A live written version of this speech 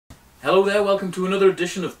Hello there, welcome to another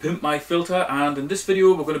edition of Pimp My Filter, and in this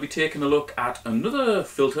video we're going to be taking a look at another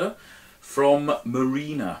filter from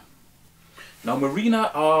Marina. Now Marina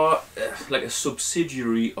are like a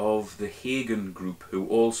subsidiary of the Hagen group, who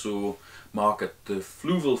also market the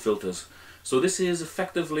fluval filters. So this is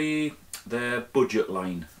effectively their budget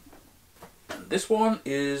line. This one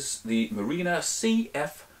is the Marina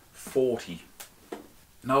CF40.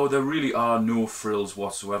 Now there really are no frills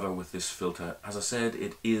whatsoever with this filter. As I said,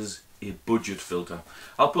 it is a budget filter.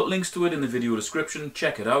 I'll put links to it in the video description,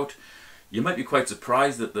 check it out. You might be quite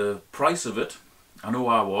surprised at the price of it. I know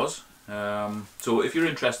I was. So if you're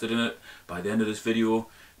interested in it, by the end of this video,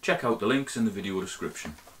 check out the links in the video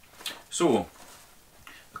description. So,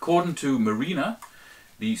 according to Marina,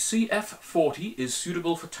 the CF40 is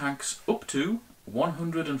suitable for tanks up to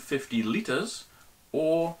 150 litres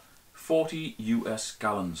or 40 US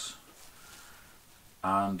gallons.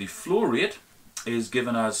 And the flow rate is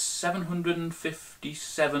given as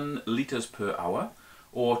 757 litres per hour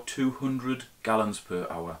or 200 gallons per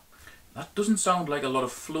hour. That doesn't sound like a lot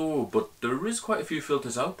of flow, but there is quite a few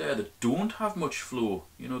filters out there that don't have much flow.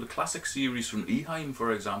 You know, the classic series from Biohome,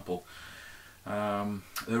 for example. They're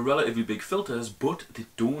relatively big filters, but they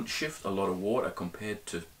don't shift a lot of water compared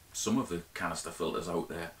to some of the canister filters out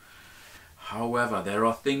there. However, there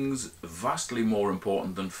are things vastly more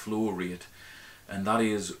important than flow rate, and that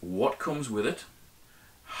is what comes with it,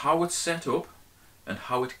 how it's set up, and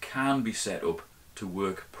how it can be set up to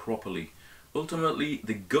work properly. Ultimately,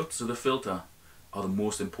 the guts of the filter are the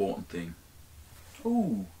most important thing.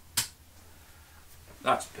 Ooh,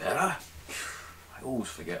 that's better. I always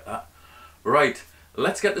forget that. Right,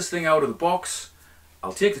 let's get this thing out of the box.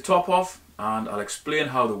 I'll take the top off and I'll explain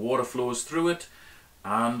how the water flows through it,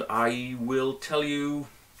 and I will tell you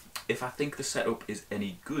if I think the setup is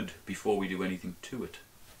any good before we do anything to it.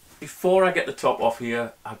 Before I get the top off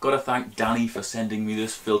here, I've got to thank Danny for sending me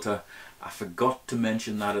this filter. I forgot to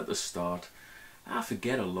mention that at the start. I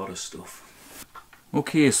forget a lot of stuff.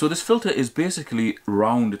 Okay, so this filter is basically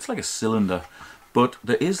round. It's like a cylinder, but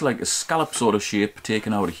there is like a scallop sort of shape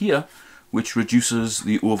taken out of here, which reduces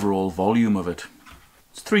the overall volume of it.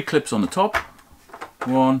 It's 3 clips on the top.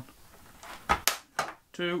 1,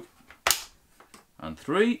 2, and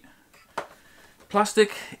 3.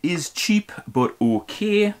 Plastic is cheap but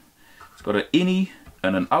okay. It's got an innie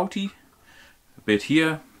and an outie. A bit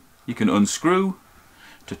here you can unscrew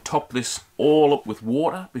to top this all up with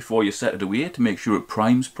water before you set it away to make sure it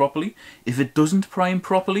primes properly. If it doesn't prime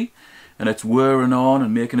properly and it's whirring on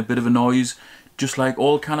and making a bit of a noise, just like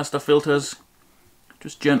all canister filters,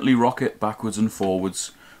 just gently rock it backwards and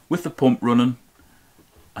forwards with the pump running,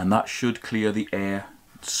 and that should clear the air,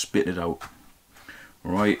 spit it out.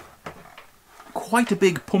 Right, quite a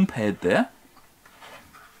big pump head there.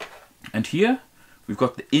 And here we've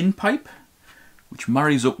got the in pipe, which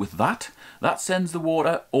marries up with that. That sends the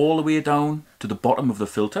water all the way down to the bottom of the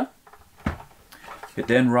filter. It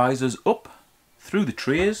then rises up through the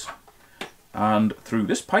trays, and through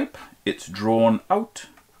this pipe it's drawn out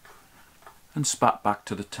and spat back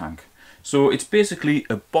to the tank. So it's basically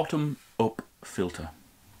a bottom up filter.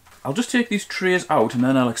 I'll just take these trays out and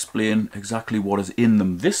then I'll explain exactly what is in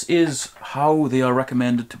them. This is how they are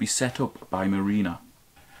recommended to be set up by Marina.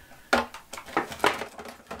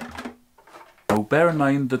 Now bear in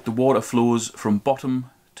mind that the water flows from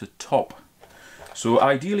bottom to top. So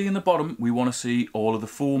ideally in the bottom we want to see all of the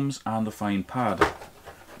foams and the fine pad.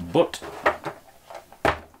 But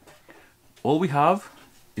all we have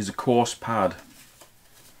is a coarse pad.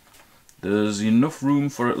 There's enough room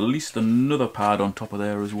for at least another pad on top of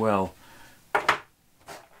there as well.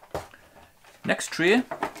 Next tray,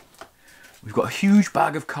 we've got a huge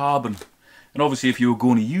bag of carbon. And obviously if you were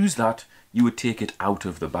going to use that, you would take it out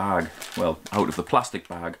of the bag. Well, out of the plastic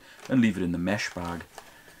bag and leave it in the mesh bag.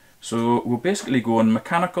 So we're basically going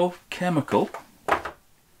mechanical, chemical.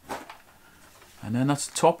 And then that's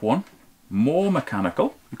the top one. More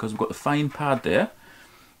mechanical, because we've got the fine pad there.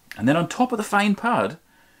 And then on top of the fine pad,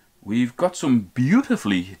 we've got some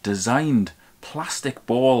beautifully designed plastic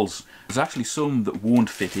balls. There's actually some that won't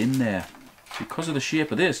fit in there. Because of the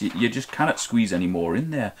shape of this, you just cannot squeeze any more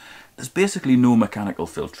in there. There's basically no mechanical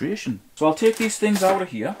filtration. So I'll take these things out of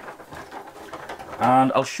here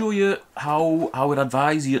and I'll show you how I would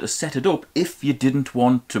advise you to set it up if you didn't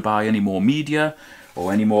want to buy any more media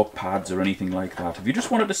or any more pads or anything like that. If you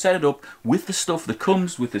just wanted to set it up with the stuff that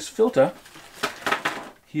comes with this filter,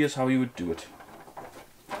 here's how you would do it.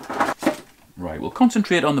 Right, we'll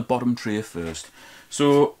concentrate on the bottom tray first.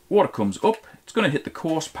 So water comes up, it's going to hit the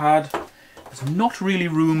coarse pad. There's not really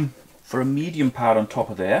room for a medium pad on top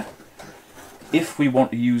of there. if we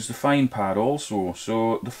want to use the fine pad also.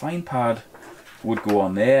 So the fine pad would go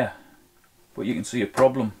on there, but you can see a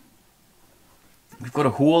problem. We've got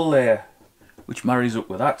a hole there which marries up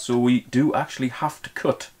with that, so we do actually have to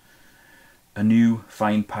cut a new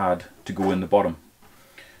fine pad to go in the bottom.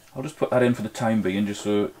 I'll just put that in for the time being, just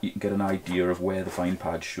so you can get an idea of where the fine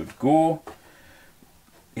pad should go.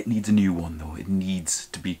 It needs a new one though, it needs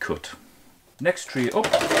to be cut. Next tray up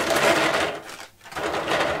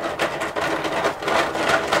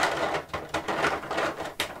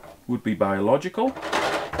would be biological.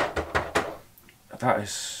 That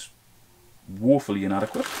is woefully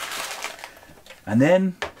inadequate. And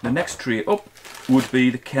then the next tray up would be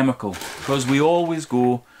the chemical, because we always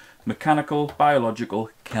go mechanical, biological,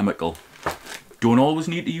 chemical. Don't always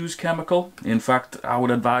need to use chemical. In fact, I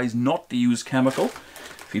would advise not to use chemical.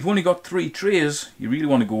 If you've only got 3 trays, you really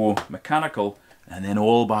want to go mechanical and then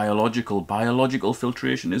all biological. Biological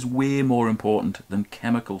filtration is way more important than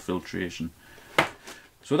chemical filtration.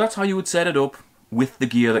 So that's how you would set it up with the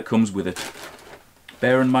gear that comes with it.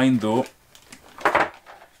 Bear in mind though,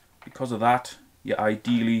 because of that, you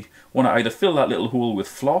ideally want to either fill that little hole with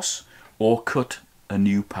floss or cut a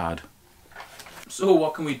new pad. So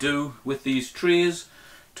what can we do with these trays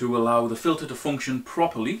to allow the filter to function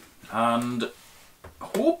properly and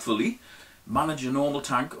hopefully manage a normal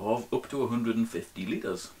tank of up to 150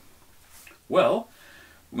 litres? Well,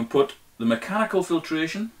 we can put the mechanical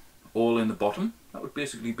filtration all in the bottom. That would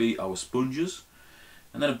basically be our sponges,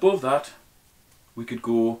 and then above that we could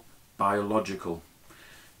go biological.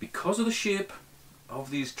 Because of the shape of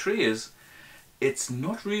these trays, it's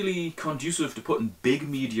not really conducive to putting big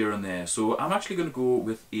media in there, so I'm actually going to go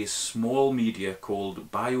with a small media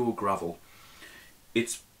called Biogravel.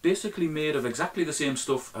 It's basically made of exactly the same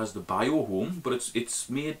stuff as the Biohome, but it's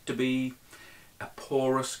made to be a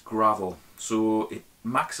porous gravel, so it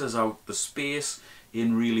maxes out the space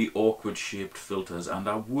in really awkward shaped filters, and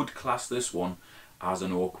I would class this one as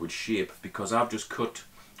an awkward shape because I've just cut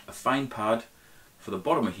a fine pad for the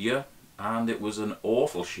bottom of here and it was an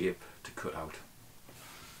awful shape to cut out.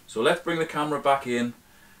 So let's bring the camera back in.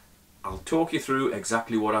 I'll talk you through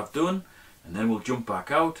exactly what I've done and then we'll jump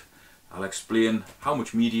back out. I'll explain how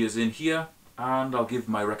much media is in here and I'll give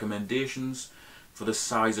my recommendations for the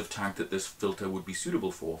size of tank that this filter would be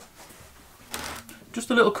suitable for.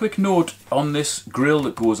 Just a little quick note on this grill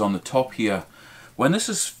that goes on the top here. When this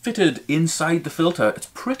is fitted inside the filter, it's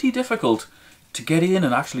pretty difficult to get in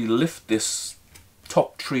and actually lift this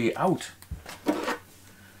top tray out.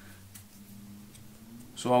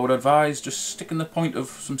 So I would advise just sticking the point of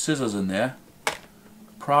some scissors in there,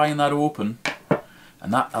 prying that open,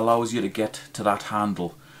 and that allows you to get to that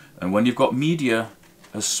handle. And when you've got media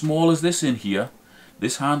as small as this in here,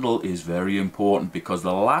 this handle is very important because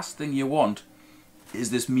the last thing you want is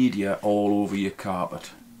this media all over your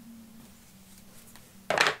carpet.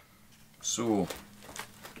 So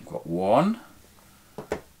we've got 1,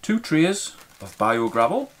 2 trays of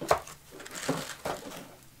Biogravel,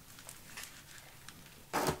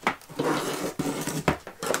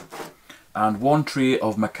 and 1 tray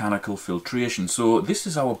of mechanical filtration. So this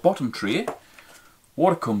is our bottom tray.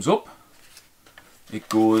 Water comes up, it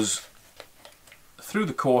goes through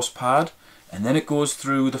the coarse pad and then it goes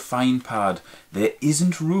through the fine pad. There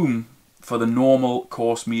isn't room for the normal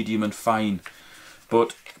coarse, medium and fine,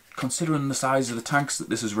 but considering the size of the tanks that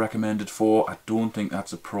this is recommended for, I don't think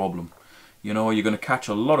that's a problem. You know, you're going to catch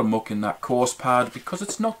a lot of muck in that coarse pad because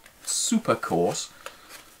it's not super coarse.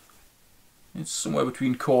 It's somewhere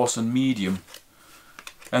between coarse and medium.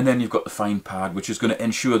 And then you've got the fine pad, which is going to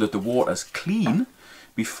ensure that the water's clean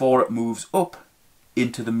before it moves up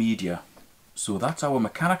into the media. So that's our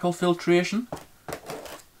mechanical filtration,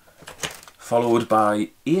 followed by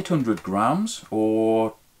 800 grams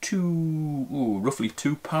or roughly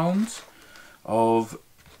 2 pounds of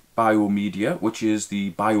biomedia, which is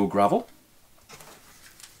the Biogravel,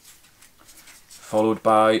 followed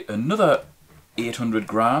by another 800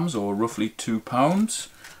 grams or roughly 2 pounds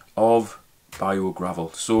of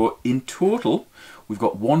Biogravel. So in total we've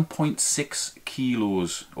got 1.6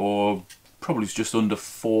 kilos or probably just under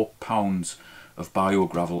 4 pounds of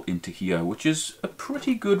Biogravel into here, which is a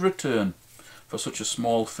pretty good return for such a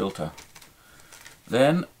small filter.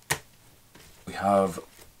 Then we have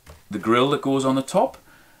the grill that goes on the top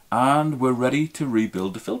and we're ready to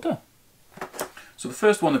rebuild the filter. So the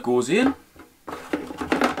first one that goes in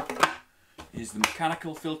is the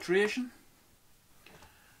mechanical filtration,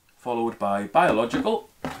 followed by biological.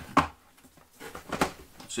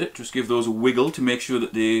 That's it, just give those a wiggle to make sure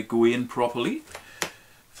that they go in properly,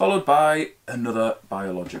 followed by another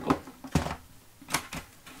biological.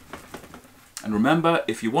 And And remember,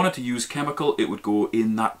 if you wanted to use chemical, it would go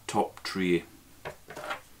in that top tray.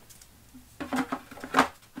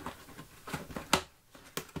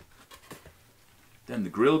 Then the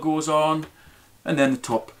grill goes on, and then the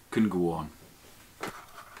top can go on.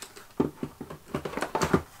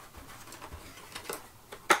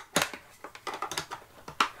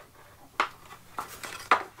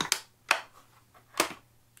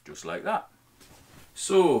 Just like that.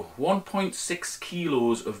 So 1.6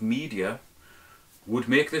 kilos of media would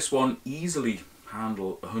make this one easily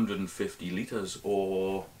handle 150 litres,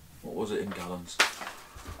 or what was it in gallons?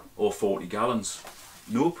 Or 40 gallons.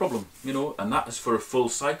 No problem, you know, and that is for a full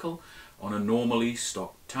cycle on a normally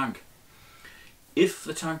stocked tank. If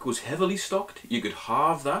the tank was heavily stocked, you could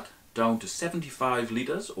halve that down to 75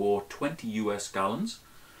 litres or 20 US gallons.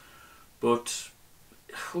 But,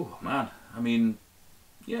 oh man, I mean,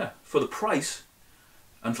 yeah, for the price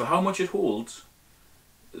and for how much it holds,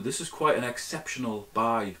 this is quite an exceptional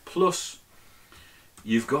buy. Plus,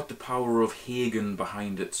 you've got the power of Hagen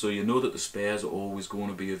behind it, so you know that the spares are always going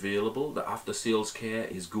to be available. The after sales care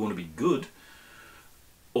is going to be good.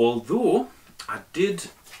 Although, I did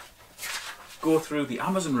go through the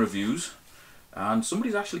Amazon reviews and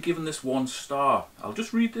somebody's actually given this 1 star. I'll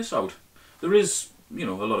just read this out. There is, you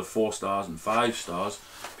know, a lot of 4 stars and 5 stars.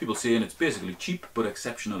 People saying it's basically cheap but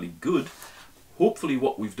exceptionally good. Hopefully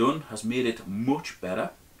what we've done has made it much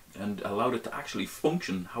better and allowed it to actually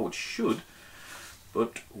function how it should.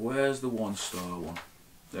 But where's the 1 star one?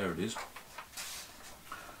 There it is.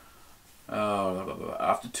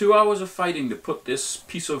 After 2 hours of fighting to put this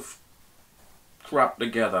piece of crap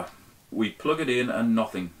together, we plug it in and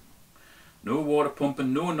nothing. No water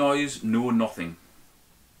pumping, no noise, no nothing.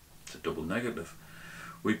 It's a double negative.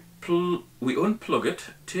 We unplug it,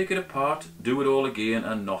 take it apart, do it all again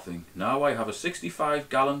and nothing. Now I have a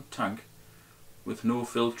 65-gallon tank with no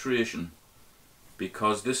filtration,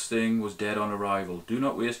 because this thing was dead on arrival. Do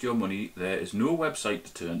not waste your money. There is no website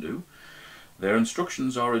to turn to. Their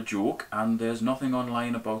instructions are a joke, and there's nothing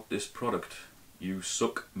online about this product. You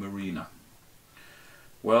suck, Marina.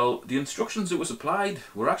 Well, the instructions that were supplied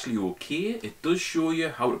were actually okay. It does show you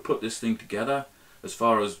how to put this thing together as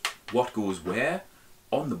far as what goes where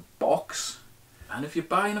on the box. And if you're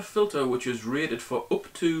buying a filter which is rated for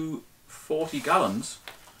up to 40 gallons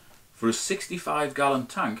for a 65-gallon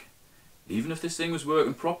tank, even if this thing was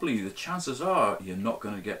working properly, the chances are you're not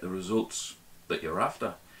going to get the results that you're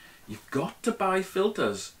after. You've got to buy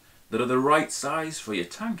filters that are the right size for your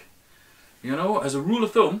tank. You know, as a rule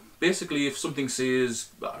of thumb, basically if something says,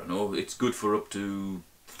 I don't know, it's good for up to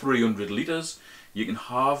 300 litres, you can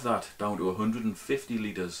halve that down to 150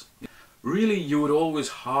 litres. Really, you would always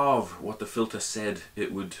halve what the filter said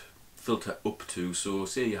it would filter up to. So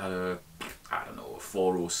say you had a, I don't know, a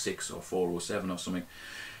 406 or 407 or something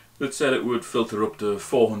that said it would filter up to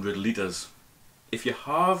 400 litres. If you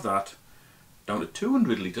halve that down to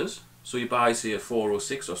 200 litres, so you buy say a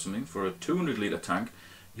 406 or something for a 200 litre tank,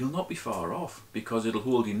 you'll not be far off, because it'll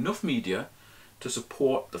hold enough media to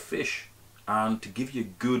support the fish and to give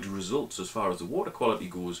you good results as far as the water quality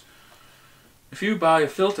goes. If you buy a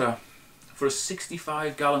filter for a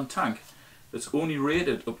 65-gallon tank that's only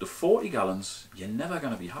rated up to 40 gallons, you're never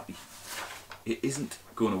going to be happy. It isn't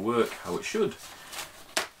going to work how it should.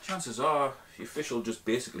 Chances are your fish will just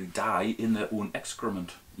basically die in their own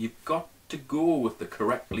excrement. You've got to go with the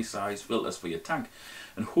correctly sized filters for your tank,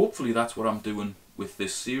 and hopefully that's what I'm doing with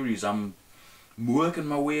this series. I'm working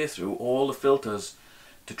my way through all the filters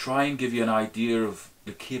to try and give you an idea of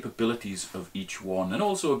the capabilities of each one, and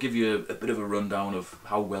also give you a bit of a rundown of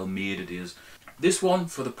how well made it is. This one,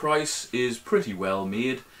 for the price, is pretty well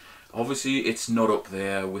made. Obviously it's not up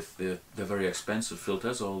there with the very expensive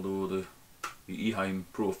filters, although the Biohome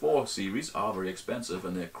Pro 4 series are very expensive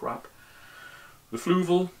and they're crap. The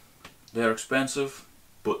Fluval, they're expensive,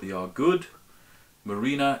 but they are good.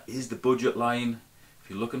 Marina is the budget line. If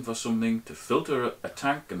you're looking for something to filter a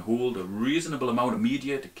tank and hold a reasonable amount of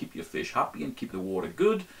media to keep your fish happy and keep the water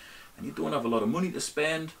good, and you don't have a lot of money to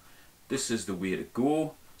spend, this is the way to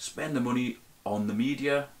go. Spend the money on the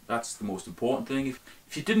media. That's the most important thing.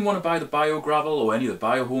 If you didn't want to buy the BioGravel or any of the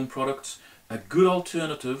Biohome products, a good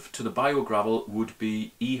alternative to the BioGravel would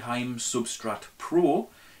be Eheim Substrat Pro.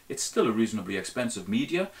 It's still a reasonably expensive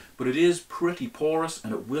media, but it is pretty porous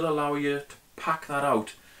and it will allow you to pack that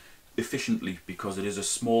out efficiently because it is a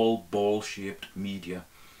small ball-shaped media.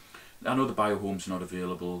 I know the Biohome's not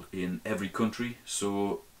available in every country,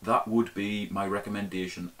 so that would be my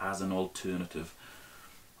recommendation as an alternative.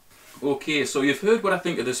 Okay, so you've heard what I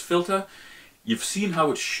think of this filter. You've seen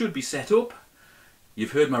how it should be set up.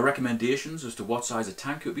 You've heard my recommendations as to what size of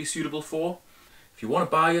tank it would be suitable for. If you want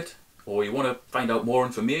to buy it, or you want to find out more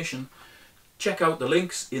information, check out the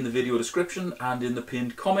links in the video description and in the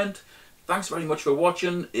pinned comment. Thanks very much for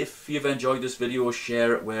watching. If you've enjoyed this video,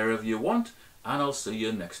 share it wherever you want, and I'll see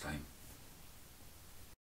you next time.